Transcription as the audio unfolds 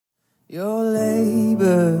Your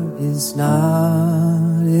labor is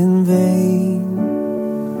not in vain,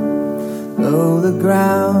 though the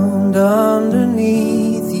ground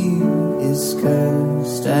underneath you is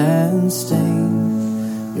cursed and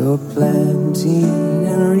stained. Your planting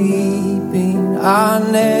and reaping are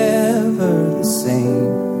never the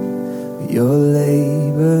same. Your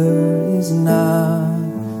labor is not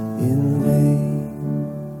in vain.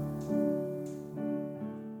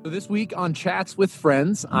 This week on Chats with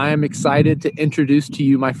Friends, I am excited to introduce to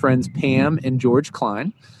you my friends Pam and George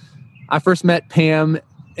Klein. I first met Pam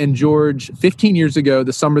and George 15 years ago,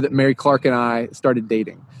 the summer that Mary Clark and I started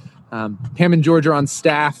dating. Pam and George are on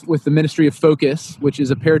staff with the Ministry of Focus, which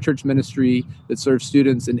is a parachurch ministry that serves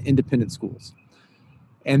students in independent schools.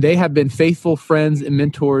 And they have been faithful friends and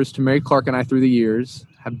mentors to Mary Clark and I through the years,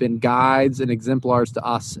 have been guides and exemplars to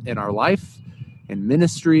us in our life, in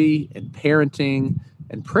ministry, in parenting,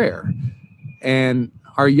 and prayer. And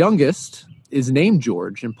our youngest is named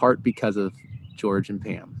George in part because of George and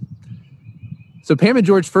Pam. So Pam and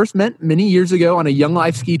George first met many years ago on a Young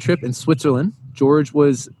Life ski trip in Switzerland. George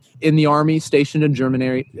was in the army, stationed in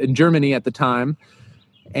Germany at the time.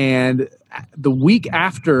 And the week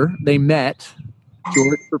after they met,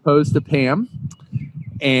 George proposed to Pam,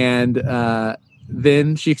 and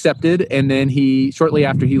then she accepted. And then shortly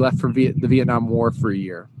after, he left for the Vietnam War for a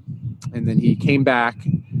year. And then he came back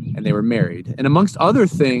and they were married. And amongst other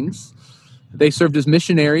things, they served as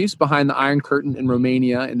missionaries behind the Iron Curtain in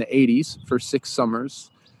Romania in the 80s for 6 summers.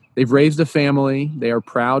 They've raised a family. They are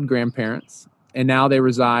proud grandparents. And now they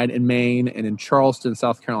reside in Maine and in Charleston,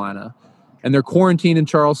 South Carolina. And they're quarantined in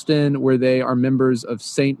Charleston, where they are members of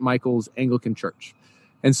St. Michael's Anglican Church.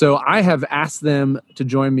 And so I have asked them to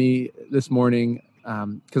join me this morning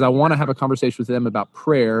because I want to have a conversation with them about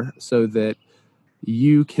prayer so that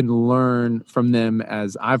you can learn from them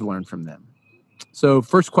as I've learned from them. So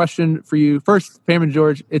first question for you. First, Pam and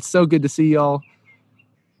George, it's so good to see y'all.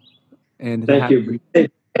 And thank you.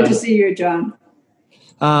 Good to see you, John.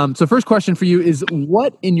 So first question for you is,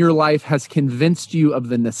 what in your life has convinced you of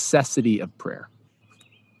the necessity of prayer?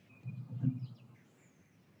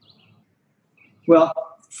 Well,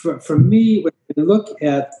 for me, when you look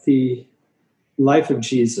at the life of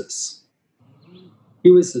Jesus,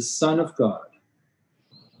 he was the Son of God,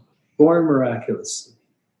 born miraculously,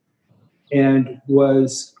 and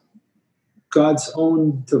was God's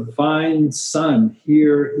own divine Son.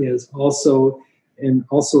 Here is also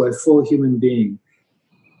a full human being.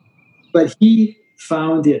 But he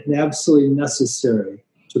found it absolutely necessary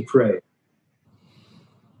to pray.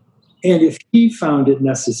 And if he found it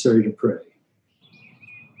necessary to pray,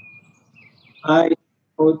 I'm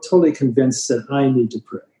totally convinced that I need to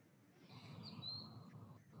pray.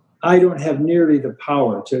 I don't have nearly the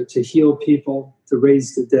power to heal people, to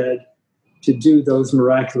raise the dead, to do those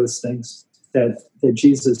miraculous things that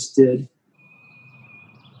Jesus did.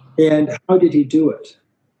 And how did he do it?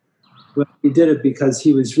 Well, he did it because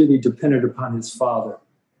he was really dependent upon his Father.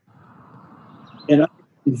 And I'm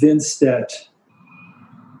convinced that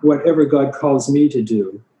whatever God calls me to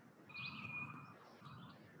do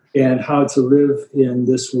and how to live in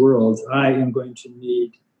this world, I am going to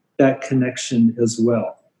need that connection as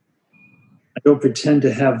well. I don't pretend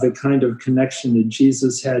to have the kind of connection that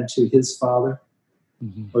Jesus had to his Father,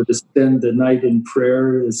 or to spend the night in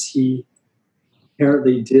prayer as he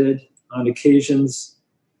apparently did on occasions.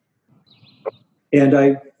 And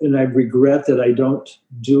I regret that I don't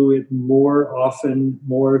do it more often,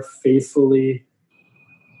 more faithfully,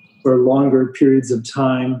 for longer periods of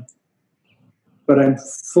time. But I'm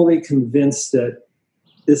fully convinced that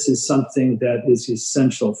this is something that is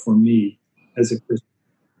essential for me as a Christian.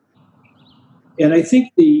 And I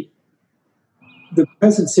think the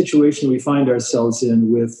present situation we find ourselves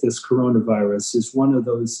in with this coronavirus is one of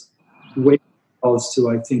those wake calls to,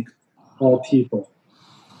 I think, all people.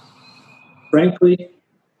 Frankly,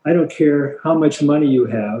 I don't care how much money you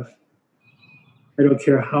have. I don't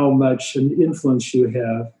care how much influence you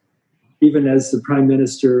have. Even as the Prime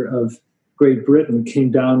Minister of Great Britain came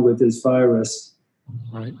down with this virus,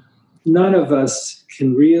 right? None of us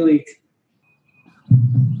can really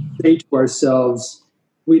say to ourselves,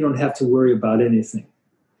 we don't have to worry about anything.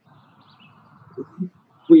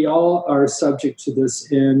 We all are subject to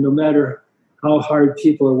this, and no matter how hard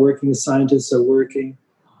people are working, scientists are working,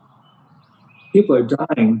 people are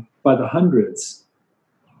dying by the hundreds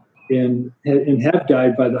and have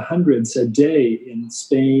died by the hundreds a day in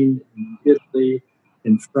Spain, in Italy,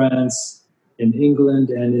 in France, in England,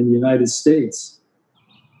 and in the United States.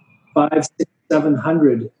 500, 600,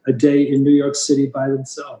 700 a day in New York City by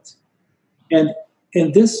themselves. And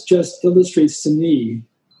this just illustrates to me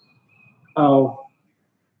how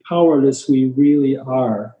powerless we really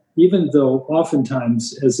are, even though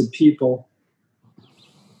oftentimes as a people,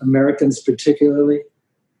 Americans particularly,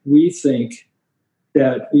 we think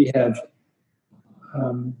that we have,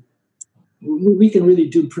 we can really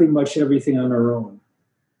do pretty much everything on our own.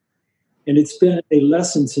 And it's been a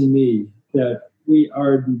lesson to me that we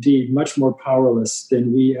are indeed much more powerless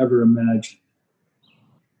than we ever imagined.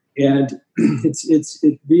 And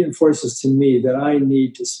it reinforces to me that I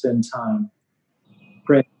need to spend time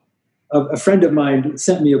praying. A friend of mine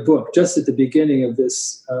sent me a book just at the beginning of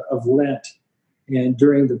this, of Lent, and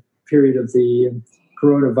during the period of the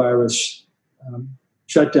coronavirus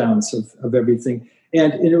shutdowns of everything.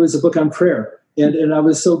 And it was a book on prayer. And I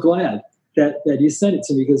was so glad that he sent it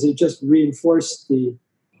to me, because it just reinforced the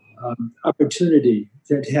opportunity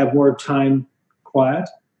to have more time quiet,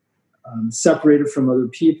 separated from other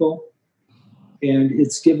people. And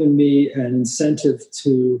it's given me an incentive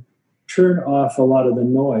to turn off a lot of the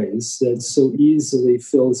noise that so easily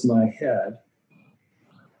fills my head.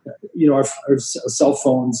 You know, our cell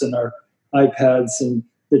phones and our iPads and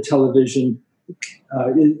the television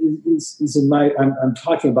is in my. I'm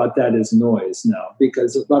talking about that as noise now,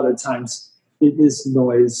 because a lot of times it is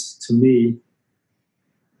noise to me,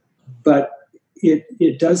 but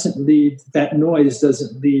it doesn't lead. That noise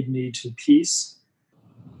doesn't lead me to peace.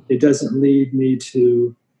 It doesn't lead me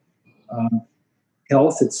to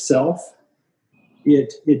health itself.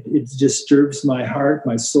 It disturbs my heart,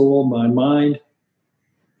 my soul, my mind.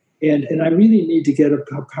 And I really need to get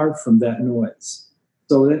apart from that noise.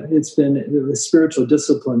 So it's been a spiritual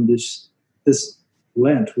discipline. This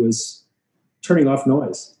Lent was turning off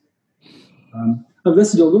noise. I've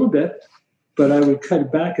listened to a little bit, but I would cut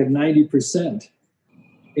it back at 90%.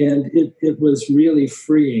 And it was really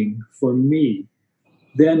freeing for me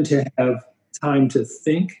then to have time to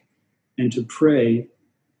think and to pray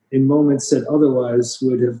in moments that otherwise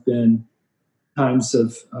would have been times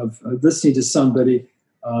of listening to somebody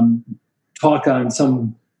talk on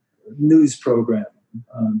some news program.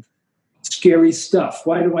 Scary stuff.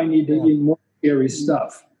 Why do I need to eat more scary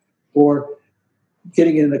stuff? Or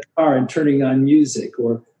getting in the car and turning on music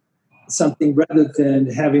or something, rather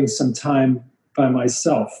than having some time by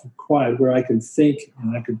myself, quiet, where I could think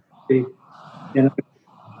and I could pray and I could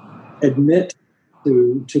admit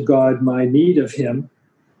to God my need of Him,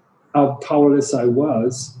 how powerless I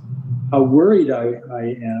was, how worried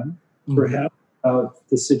I am, perhaps, about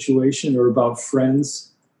the situation or about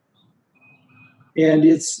friends. And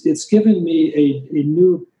it's given me a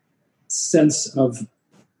new sense of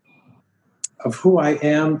who I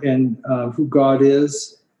am and who God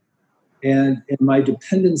is, and my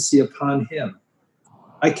dependency upon Him.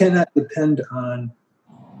 I cannot depend on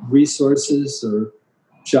resources or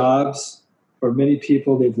jobs. For many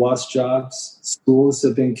people, they've lost jobs. Schools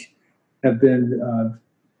have been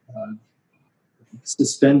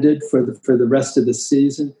suspended for the rest of the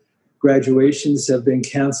season. Graduations have been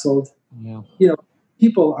canceled. Yeah. You know,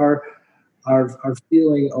 people are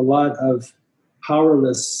feeling a lot of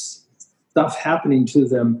powerless stuff happening to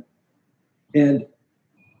them, and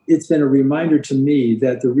it's been a reminder to me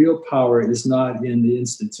that the real power is not in the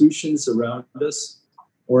institutions around us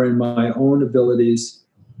or in my own abilities,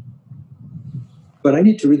 but I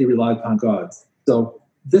need to really rely upon God. So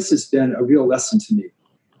this has been a real lesson to me.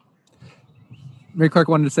 Mary Clark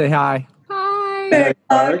wanted to say hi. Hi. Hey,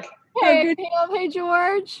 Clark. Hey, Pam. Hey,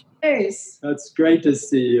 George. Hey. That's great to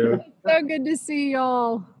see you. So good to see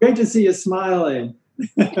y'all. Great to see you smiling.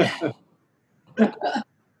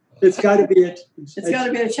 It's got to be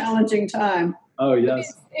a challenging time. Oh,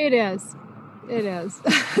 yes. It is. It is.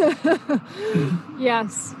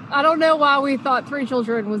 Yes. I don't know why we thought 3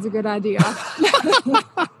 children was a good idea.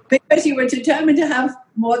 Because you were determined to have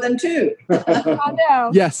more than 2. I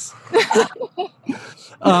know. Yes.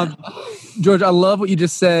 George, I love what you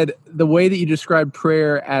just said, the way that you described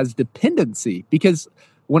prayer as dependency, because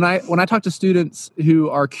when I talk to students who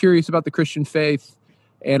are curious about the Christian faith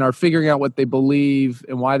and are figuring out what they believe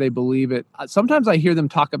and why they believe it, sometimes I hear them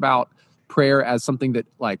talk about prayer as something that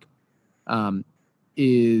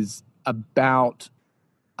is about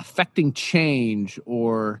affecting change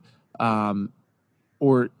or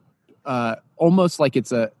almost like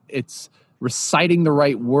it's reciting the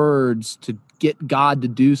right words to get God to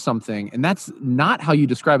do something. And that's not how you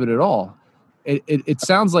describe it at all. It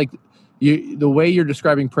sounds like the way you're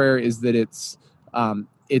describing prayer is that it's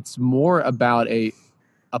more about a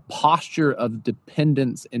posture of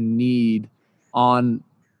dependence and need on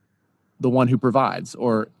the one who provides,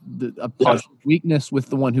 or a posture of weakness with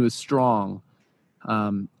the one who is strong.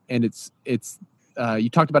 And it's you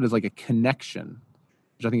talked about it as like a connection,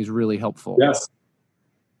 which I think is really helpful.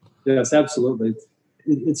 Yes, absolutely.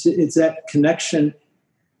 it's that connection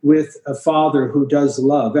with a Father who does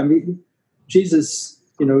love. I mean, Jesus,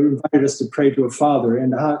 invited us to pray to a Father,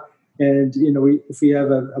 and if we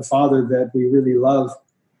have a Father that we really love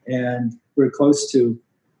and we're close to,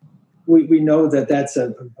 we know that that's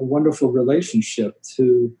a wonderful relationship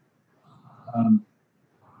to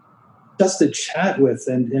just to chat with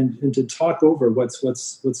and to talk over what's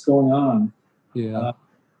going on. Yeah.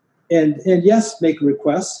 And yes, make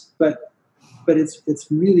requests, but it's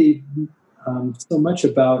really so much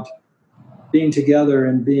about being together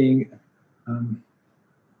and being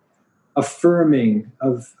affirming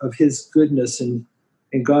of His goodness and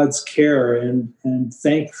God's care and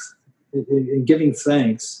thanks and giving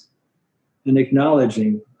thanks and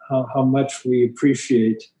acknowledging how much we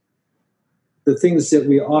appreciate the things that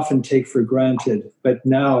we often take for granted. But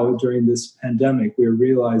now during this pandemic, we're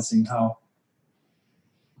realizing how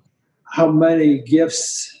many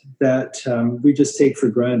gifts that we just take for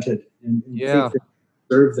granted and think that we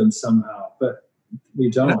deserve them somehow, but we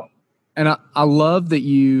don't. And I love that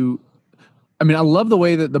I love the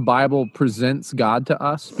way that the Bible presents God to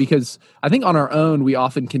us, because I think on our own, we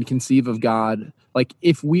often can conceive of God. Like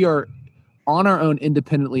if we are on our own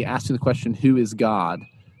independently asking the question, who is God?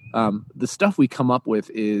 The stuff we come up with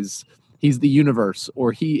is He's the universe,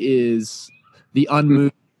 or He is the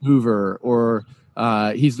unmover, or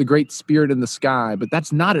He's the great spirit in the sky. But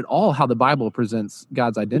that's not at all how the Bible presents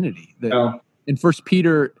God's identity. In 1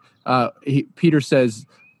 Peter, Peter says,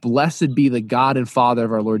 "Blessed be the God and Father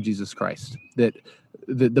of our Lord Jesus Christ." That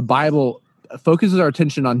the Bible focuses our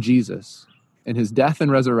attention on Jesus and His death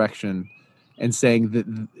and resurrection, and saying that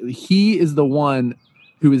He is the one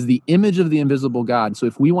who is the image of the invisible God. So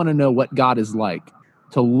if we want to know what God is like,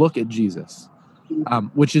 to look at Jesus,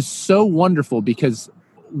 which is so wonderful, because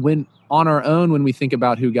when on our own, when we think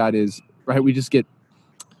about who God is, right,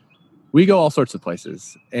 we go all sorts of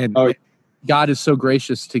places. And God is so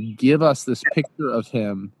gracious to give us this picture of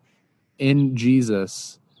Him in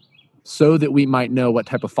Jesus so that we might know what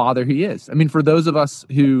type of Father He is. I mean, for those of us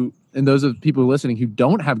and those of people listening who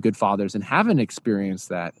don't have good fathers and haven't experienced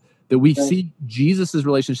that we see Jesus'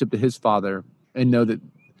 relationship to His Father and know that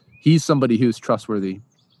He's somebody who's trustworthy.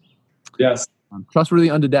 Yes. Trustworthy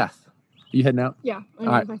unto death. Are you heading out? Yeah. All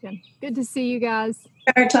right. Good to see you guys.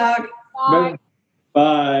 Fair talk. Bye.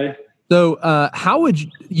 Bye. So how would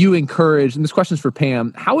you encourage, and this question is for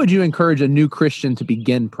Pam, how would you encourage a new Christian to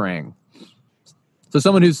begin praying? So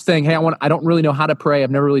someone who's saying, hey, I don't really know how to pray.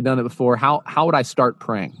 I've never really done it before. How would I start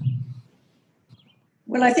praying?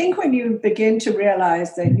 Well, I think when you begin to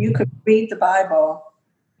realize that you could read the Bible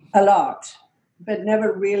a lot, but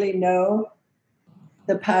never really know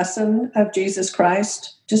the person of Jesus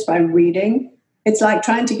Christ just by reading, it's like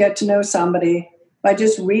trying to get to know somebody by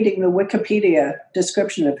just reading the Wikipedia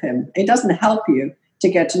description of him. It doesn't help you to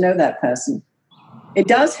get to know that person. It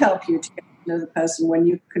does help you to get to know the person when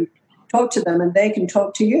you can talk to them and they can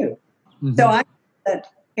talk to you. Mm-hmm. So I think that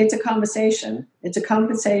it's a conversation. It's a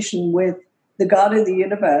conversation with the God of the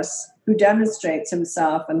universe who demonstrates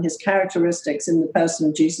Himself and His characteristics in the person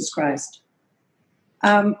of Jesus Christ.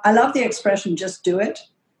 I love the expression, just do it,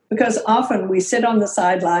 because often we sit on the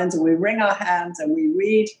sidelines and we wring our hands and we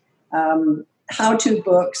read how-to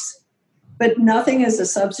books, but nothing is a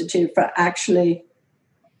substitute for actually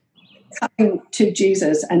coming to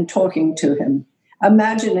Jesus and talking to Him,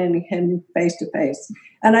 imagining Him face to face.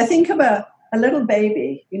 And I think of a little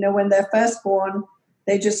baby, when they're first born,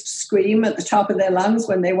 they just scream at the top of their lungs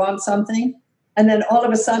when they want something. And then all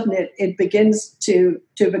of a sudden it begins to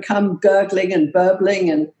become gurgling and burbling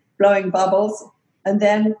and blowing bubbles. And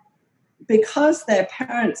then because their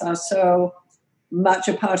parents are so much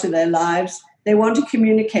a part of their lives, they want to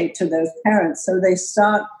communicate to those parents. So they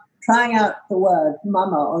start trying out the word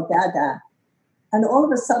mama or dada. And all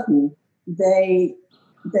of a sudden they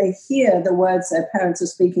hear the words their parents are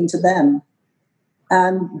speaking to them.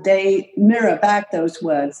 And they mirror back those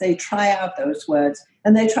words. They try out those words,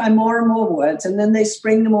 and they try more and more words, and then they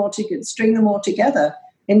string them all together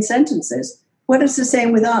in sentences. What is the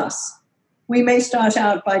same with us? We may start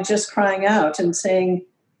out by just crying out and saying,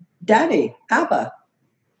 "Daddy, Abba,"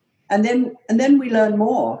 and then we learn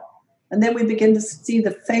more, and then we begin to see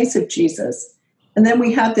the face of Jesus, and then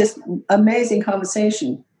we have this amazing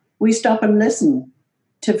conversation. We stop and listen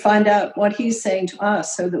to find out what He's saying to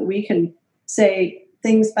us, so that we can say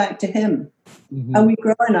things back to Him. Mm-hmm. And we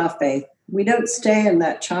grow in our faith. We don't stay in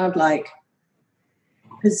that childlike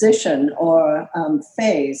position or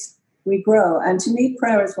phase. We grow. And to me,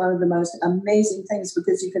 prayer is one of the most amazing things,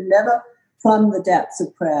 because you can never plumb the depths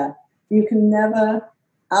of prayer. You can never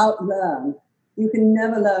outlearn. You can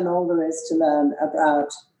never learn all there is to learn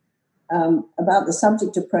about about the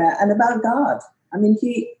subject of prayer and about God. I mean,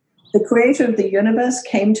 the creator of the universe,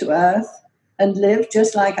 came to earth and lived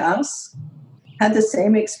just like us, had the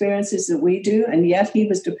same experiences that we do, and yet he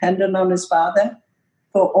was dependent on his Father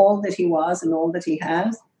for all that he was and all that he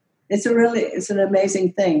has. It's an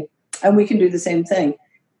amazing thing, and we can do the same thing.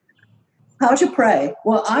 How to pray?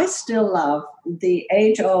 Well, I still love the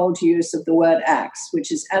age-old use of the word acts,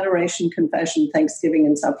 which is adoration, confession, thanksgiving,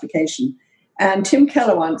 and supplication. And Tim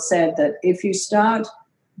Keller once said that if you start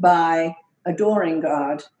by adoring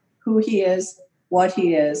God, who he is, what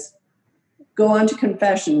he is, go on to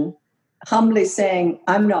confession, humbly saying,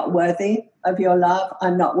 I'm not worthy of your love,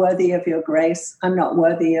 I'm not worthy of your grace, I'm not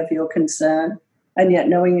worthy of your concern, and yet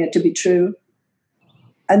knowing it to be true.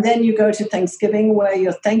 And then you go to thanksgiving, where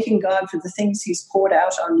you're thanking God for the things he's poured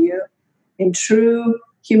out on you in true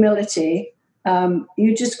humility.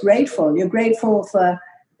 You're just grateful. You're grateful for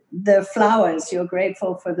the flowers. You're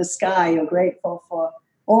grateful for the sky. You're grateful for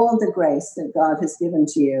all the grace that God has given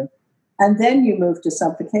to you. And then you move to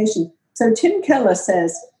supplication. So Tim Keller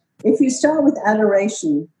says, if you start with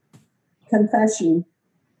adoration, confession,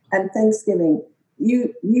 and thanksgiving,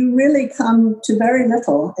 you really come to very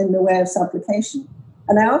little in the way of supplication.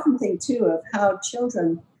 And I often think, too, of how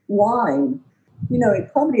children whine. You know,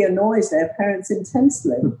 it probably annoys their parents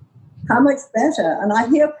intensely. How much better? And I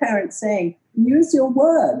hear parents saying, use your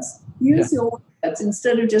words. Use your words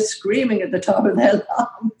instead of just screaming at the top of their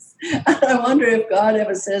lungs. And I wonder if God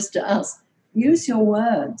ever says to us, use your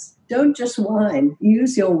words. Don't just whine.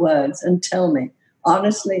 Use your words and tell me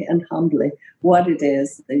honestly and humbly what it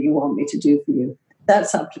is that you want me to do for you.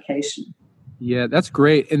 That's supplication. Yeah, that's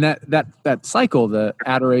great. And that cycle, the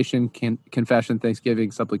adoration, confession,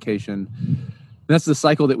 thanksgiving, supplication, that's the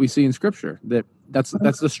cycle that we see in Scripture. That's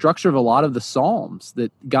the structure of a lot of the Psalms,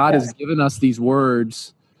 that God has given us these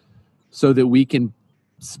words so that we can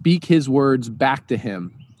speak his words back to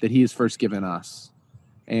him that he has first given us.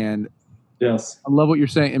 And yes, I love what you're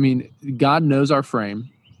saying. I mean, God knows our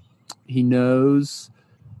frame. He knows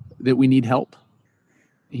that we need help.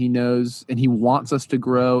 He knows, and he wants us to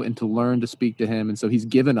grow and to learn to speak to him. And so he's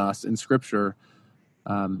given us in Scripture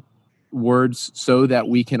words so that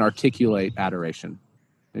we can articulate adoration,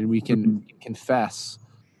 and we can confess,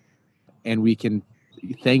 and we can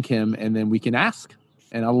thank him, and then we can ask.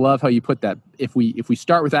 And I love how you put that. If we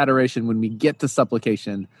start with adoration, when we get to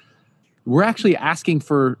supplication, we're actually asking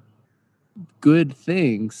for good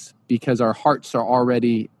things because our hearts are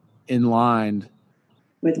already in line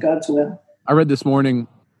with God's will. I read this morning,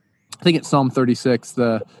 I think it's Psalm 36,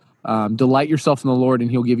 the delight yourself in the Lord and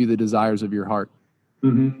he'll give you the desires of your heart.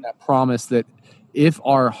 Mm-hmm. That promise that if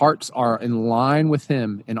our hearts are in line with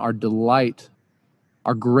him and our delight,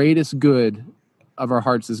 our greatest good of our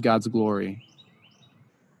hearts is God's glory,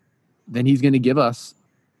 then he's going to give us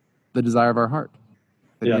the desire of our heart.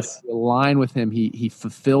 That yes. If we align with him, he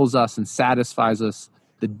fulfills us and satisfies us.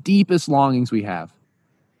 The deepest longings we have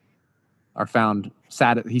are found,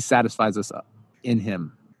 he satisfies us in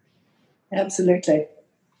him. Absolutely.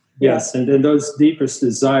 Yes, and then those deepest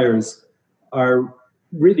desires are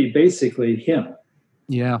really basically him.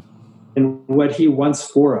 Yeah. And what he wants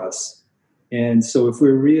for us. And so if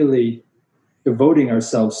we're really devoting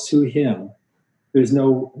ourselves to him, there's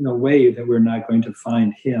no way that we're not going to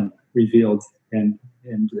find him revealed and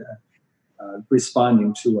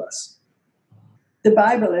responding to us. The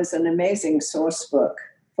Bible is an amazing source book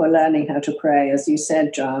for learning how to pray, as you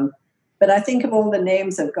said, John. But I think of all the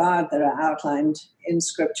names of God that are outlined in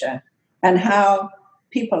Scripture and how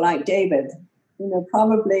people like David,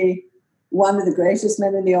 probably one of the greatest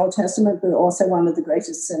men in the Old Testament, but also one of the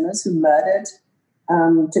greatest sinners who murdered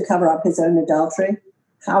to cover up his own adultery,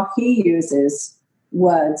 how he uses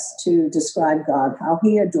words to describe God, how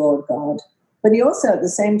he adored God. But he also, at the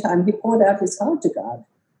same time, he poured out his heart to God.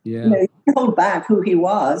 Yeah. He didn't hold back who he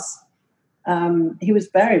was. He was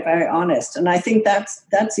very, very honest. And I think that's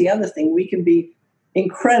the other thing. We can be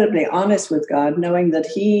incredibly honest with God, knowing that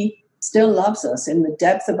he still loves us in the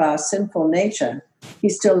depth of our sinful nature. He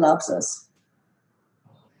still loves us.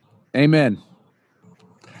 Amen.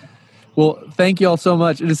 Well, thank you all so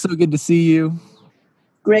much. It is so good to see you.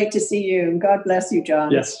 Great to see you. And God bless you,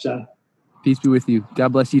 John. Yes, John. Peace be with you. God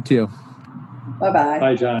bless you too. Bye-bye.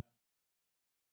 Bye, John.